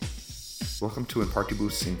Welcome to In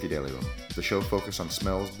Partibus Infidelio, the show focused on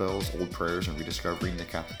smells, bells, old prayers, and rediscovering the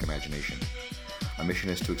Catholic imagination. Our mission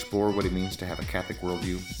is to explore what it means to have a Catholic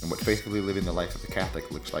worldview and what faithfully living the life of the Catholic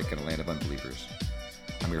looks like in a land of unbelievers.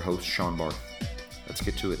 I'm your host, Sean Barth. Let's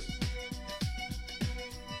get to it.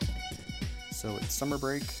 So it's summer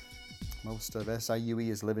break. Most of SIUE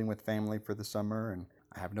is living with family for the summer, and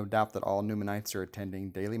I have no doubt that all Newmanites are attending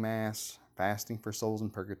daily Mass, fasting for souls in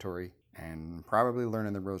purgatory, and probably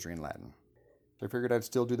learning the Rosary in Latin. So I figured I'd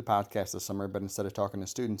still do the podcast this summer, but instead of talking to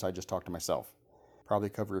students, I just talk to myself. Probably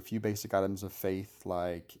cover a few basic items of faith,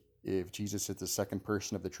 like if Jesus is the second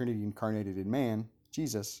person of the Trinity incarnated in man,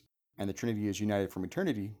 Jesus, and the Trinity is united from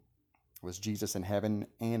eternity, was Jesus in heaven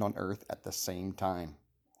and on earth at the same time?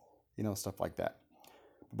 Stuff like that.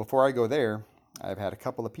 But before I go there, I've had a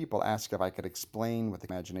couple of people ask if I could explain what the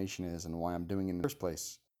imagination is and why I'm doing it in the first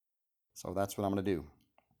place. So that's what I'm going to do.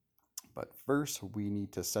 But first, we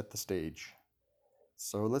need to set the stage.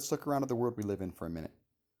 So let's look around at the world we live in for a minute.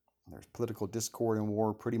 There's political discord and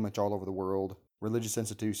war pretty much all over the world. Religious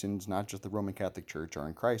institutions, not just the Roman Catholic Church, are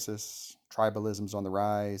in crisis. Tribalism's on the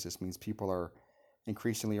rise. This means people are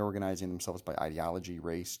increasingly organizing themselves by ideology,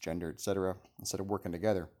 race, gender, etc., instead of working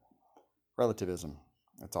together. Relativism.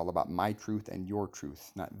 It's all about my truth and your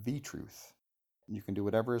truth, not the truth. You can do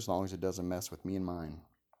whatever as long as it doesn't mess with me and mine.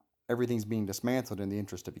 Everything's being dismantled in the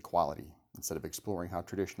interest of equality, instead of exploring how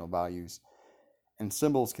traditional values and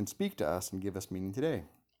symbols can speak to us and give us meaning today.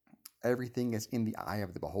 Everything is in the eye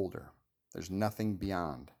of the beholder. There's nothing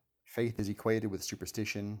beyond. Faith is equated with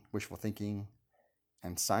superstition, wishful thinking,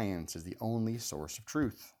 and science is the only source of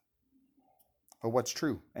truth. But what's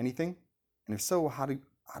true? Anything? And if so, how do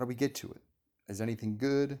we get to it? Is anything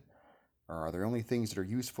good? Or are there only things that are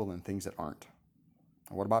useful and things that aren't?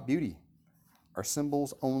 And what about beauty? Are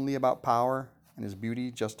symbols only about power? And is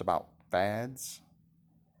beauty just about fads?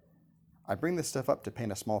 I bring this stuff up to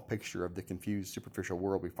paint a small picture of the confused, superficial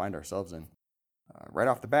world we find ourselves in. Right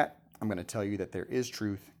off the bat, I'm going to tell you that there is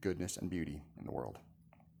truth, goodness, and beauty in the world.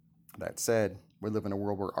 That said, we live in a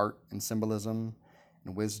world where art and symbolism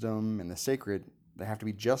and wisdom and the sacred, they have to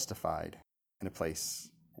be justified in a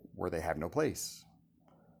place where they have no place.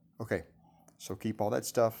 Okay, so keep all that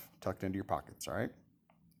stuff tucked into your pockets, all right?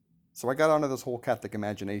 So I got onto this whole Catholic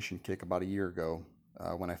imagination kick about a year ago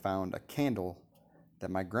when I found a candle that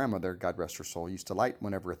my grandmother, God rest her soul, used to light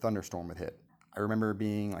whenever a thunderstorm would hit. I remember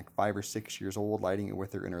being like 5 or 6 years old, lighting it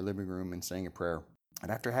with her in her living room and saying a prayer. And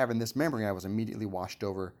after having this memory, I was immediately washed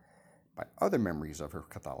over by other memories of her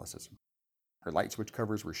Catholicism. Her light switch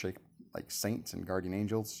covers were shaped like saints and guardian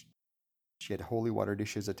angels. She had holy water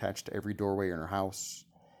dishes attached to every doorway in her house.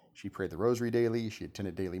 She prayed the rosary daily. She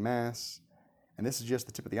attended daily Mass. And this is just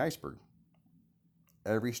the tip of the iceberg.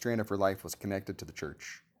 Every strand of her life was connected to the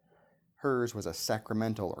church. Hers was a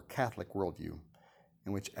sacramental or Catholic worldview,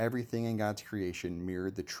 in which everything in God's creation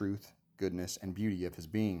mirrored the truth, goodness, and beauty of his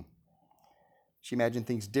being. She imagined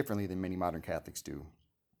things differently than many modern Catholics do.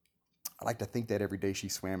 I like to think that every day she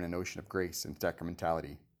swam in an ocean of grace and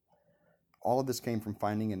sacramentality. All of this came from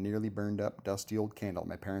finding a nearly burned up, dusty old candle at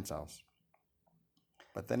my parents' house.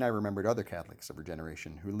 But then I remembered other Catholics of her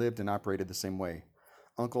generation who lived and operated the same way.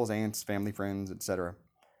 Uncles, aunts, family friends, etc.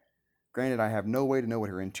 Granted, I have no way to know what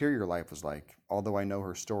her interior life was like, although I know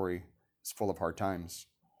her story is full of hard times.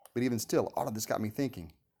 But even still, all of this got me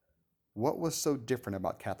thinking, what was so different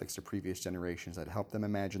about Catholics of previous generations that helped them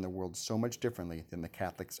imagine the world so much differently than the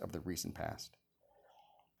Catholics of the recent past?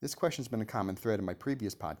 This question's been a common thread in my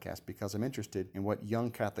previous podcast because I'm interested in what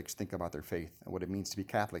young Catholics think about their faith and what it means to be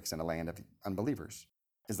Catholics in a land of unbelievers.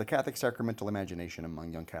 Is the Catholic sacramental imagination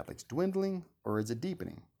among young Catholics dwindling, or is it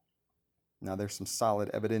deepening? Now, there's some solid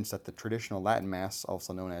evidence that the traditional Latin Mass,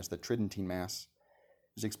 also known as the Tridentine Mass,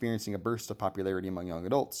 is experiencing a burst of popularity among young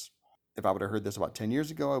adults. If I would have heard this about 10 years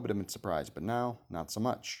ago, I would have been surprised, but now, not so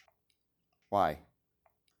much. Why?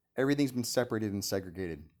 Everything's been separated and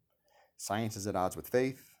segregated. Science is at odds with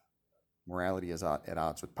faith. Morality is at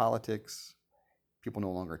odds with politics. People no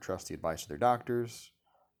longer trust the advice of their doctors.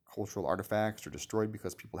 Cultural artifacts are destroyed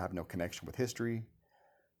because people have no connection with history.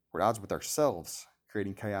 We're at odds with ourselves,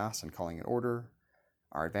 creating chaos and calling it order.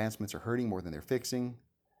 Our advancements are hurting more than they're fixing.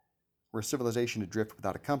 We're a civilization adrift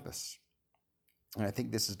without a compass. And I think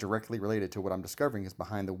this is directly related to what I'm discovering is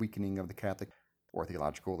behind the weakening of the Catholic or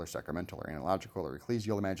theological or sacramental or analogical or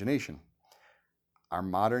ecclesial imagination. Our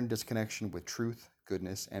modern disconnection with truth,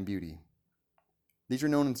 goodness, and beauty. These are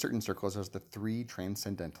known in certain circles as the three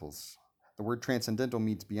transcendentals. The word transcendental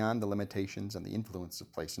means beyond the limitations and the influence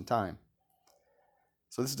of place and time.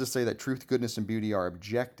 So this is to say that truth, goodness, and beauty are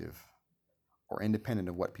objective or independent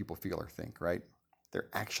of what people feel or think, right? They're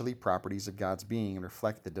actually properties of God's being and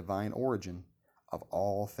reflect the divine origin of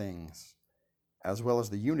all things, as well as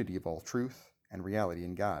the unity of all truth and reality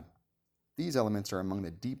in God. These elements are among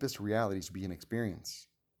the deepest realities we can experience.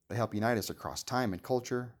 They help unite us across time and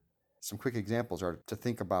culture. Some quick examples are to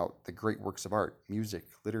think about the great works of art, music,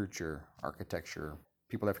 literature, architecture,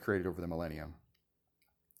 people have created over the millennium.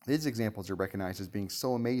 These examples are recognized as being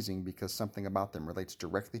so amazing because something about them relates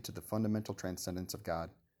directly to the fundamental transcendence of God,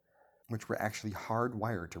 which we're actually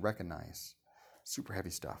hardwired to recognize. Super heavy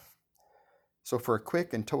stuff. So for a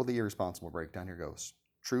quick and totally irresponsible breakdown, here goes.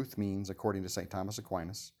 Truth means, according to St. Thomas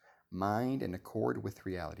Aquinas, mind in accord with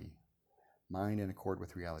reality. Mind in accord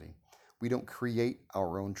with reality. We don't create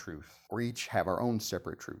our own truth, or each have our own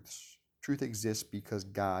separate truths. Truth exists because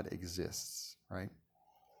God exists, right?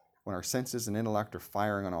 When our senses and intellect are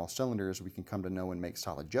firing on all cylinders, we can come to know and make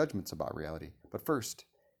solid judgments about reality. But first,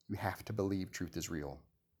 you have to believe truth is real.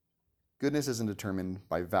 Goodness isn't determined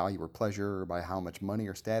by value or pleasure or by how much money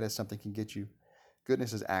or status something can get you.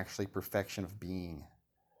 Goodness is actually perfection of being.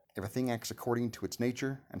 If a thing acts according to its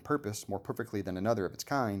nature and purpose more perfectly than another of its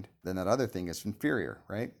kind, then that other thing is inferior,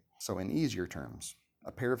 right? So in easier terms,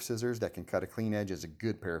 a pair of scissors that can cut a clean edge is a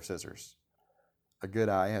good pair of scissors. A good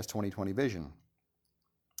eye has 20/20 vision.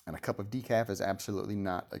 And a cup of decaf is absolutely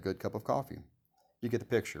not a good cup of coffee. You get the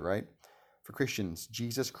picture, right? For Christians,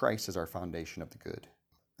 Jesus Christ is our foundation of the good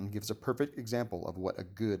and gives a perfect example of what a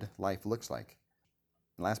good life looks like.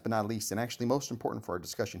 And last but not least, and actually most important for our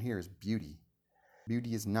discussion here, is beauty.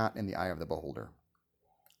 Beauty is not in the eye of the beholder.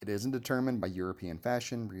 It isn't determined by European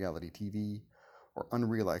fashion, reality TV, or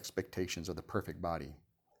unreal expectations of the perfect body.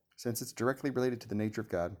 Since it's directly related to the nature of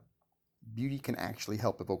God, beauty can actually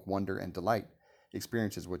help evoke wonder and delight,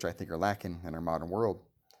 experiences which I think are lacking in our modern world.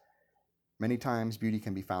 Many times, beauty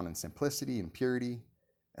can be found in simplicity and purity,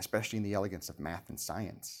 especially in the elegance of math and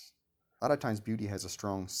science. A lot of times, beauty has a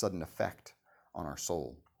strong, sudden effect on our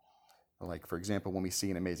soul. Like, for example, when we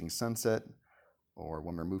see an amazing sunset, or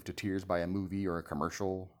when we're moved to tears by a movie or a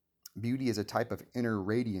commercial. Beauty is a type of inner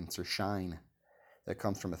radiance or shine that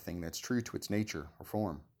comes from a thing that's true to its nature or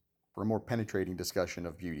form. For a more penetrating discussion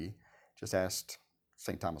of beauty, just ask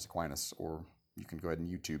St. Thomas Aquinas, or you can go ahead and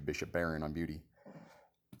YouTube Bishop Barron on beauty.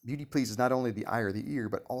 Beauty pleases not only the eye or the ear,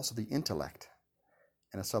 but also the intellect,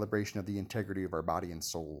 and a celebration of the integrity of our body and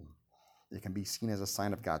soul. It can be seen as a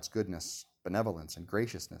sign of God's goodness, benevolence, and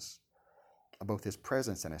graciousness, of both his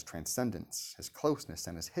presence and his transcendence, his closeness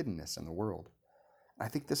and his hiddenness in the world. I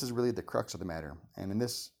think this is really the crux of the matter, and in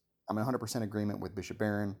this, I'm in 100% agreement with Bishop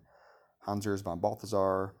Barron, Hans Urs von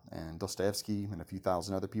Balthasar, and Dostoevsky, and a few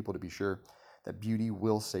thousand other people to be sure, that beauty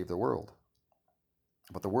will save the world.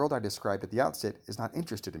 But the world I described at the outset is not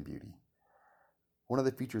interested in beauty. One of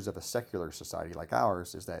the features of a secular society like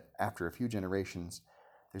ours is that after a few generations,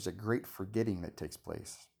 there's a great forgetting that takes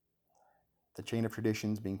place. The chain of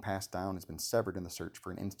traditions being passed down has been severed in the search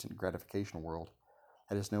for an instant gratification world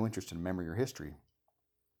that has no interest in memory or history.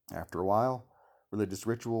 After a while, religious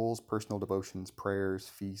rituals, personal devotions, prayers,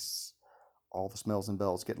 feasts, all the smells and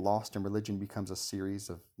bells get lost, and religion becomes a series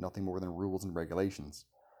of nothing more than rules and regulations.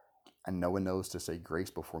 And no one knows to say grace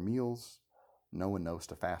before meals. No one knows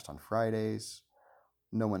to fast on Fridays.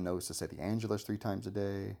 No one knows to say the Angelus 3 times a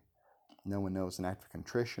day. No one knows an act of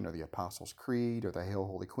contrition or the Apostles' Creed or the Hail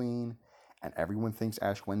Holy Queen. And everyone thinks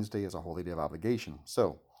Ash Wednesday is a holy day of obligation.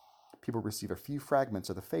 So people receive a few fragments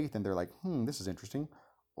of the faith and they're like, this is interesting.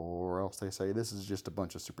 Or else they say, this is just a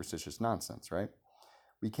bunch of superstitious nonsense, right?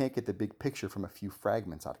 We can't get the big picture from a few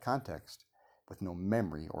fragments out of context with no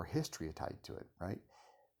memory or history tied to it, right?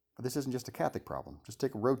 But this isn't just a Catholic problem. Just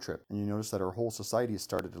take a road trip and you notice that our whole society has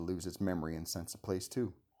started to lose its memory and sense of place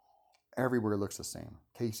too. Everywhere looks the same.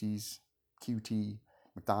 Casey's, QT,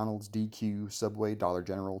 McDonald's, DQ, Subway, Dollar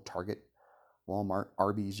General, Target, Walmart,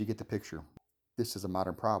 Arby's, you get the picture. This is a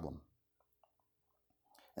modern problem.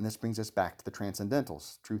 And this brings us back to the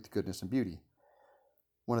transcendentals, truth, goodness, and beauty.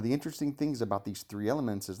 One of the interesting things about these 3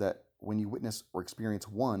 elements is that when you witness or experience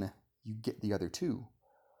one, you get the other 2.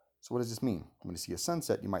 So what does this mean? When you see a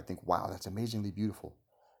sunset, you might think, wow, that's amazingly beautiful.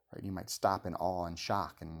 Right? You might stop in awe and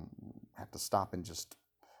shock and have to stop and just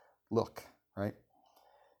look, right?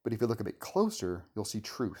 But if you look a bit closer, you'll see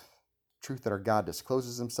truth. Truth that our God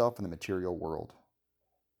discloses himself in the material world,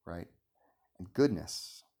 right? And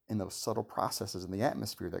goodness in those subtle processes in the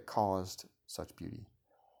atmosphere that caused such beauty.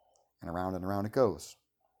 And around it goes.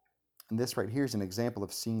 And this right here is an example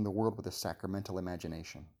of seeing the world with a sacramental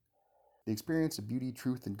imagination. The experience of beauty,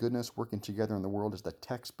 truth, and goodness working together in the world is the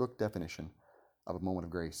textbook definition of a moment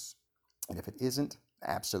of grace. And if it isn't, it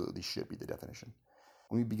absolutely should be the definition.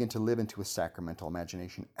 When we begin to live into a sacramental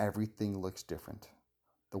imagination, everything looks different.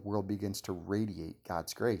 the world begins to radiate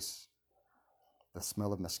God's grace. The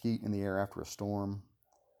smell of mesquite in the air after a storm,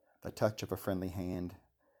 the touch of a friendly hand,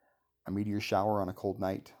 a meteor shower on a cold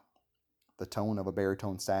night, the tone of a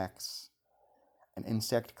baritone sax, an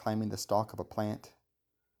insect climbing the stalk of a plant,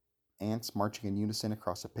 ants marching in unison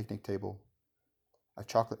across a picnic table, a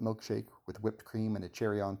chocolate milkshake with whipped cream and a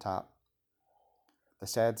cherry on top, the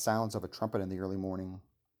sad sounds of a trumpet in the early morning,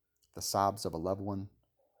 the sobs of a loved one,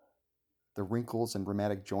 the wrinkles and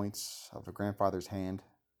rheumatic joints of a grandfather's hand,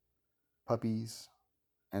 puppies,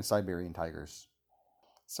 and Siberian tigers.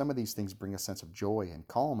 Some of these things bring a sense of joy and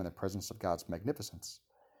calm in the presence of God's magnificence,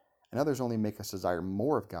 and others only make us desire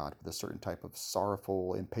more of God with a certain type of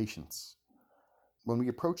sorrowful impatience. When we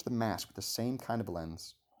approach the Mass with the same kind of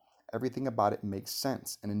lens, everything about it makes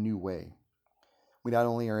sense in a new way. We not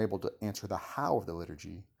only are able to answer the how of the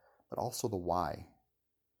liturgy, but also the why.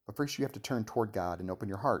 But first you have to turn toward God and open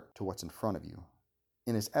your heart to what's in front of you.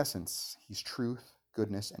 In His essence, He's truth,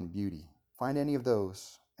 goodness, and beauty. Find any of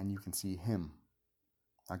those, and you can see Him.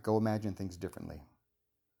 Now go imagine things differently.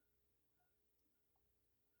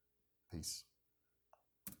 Peace.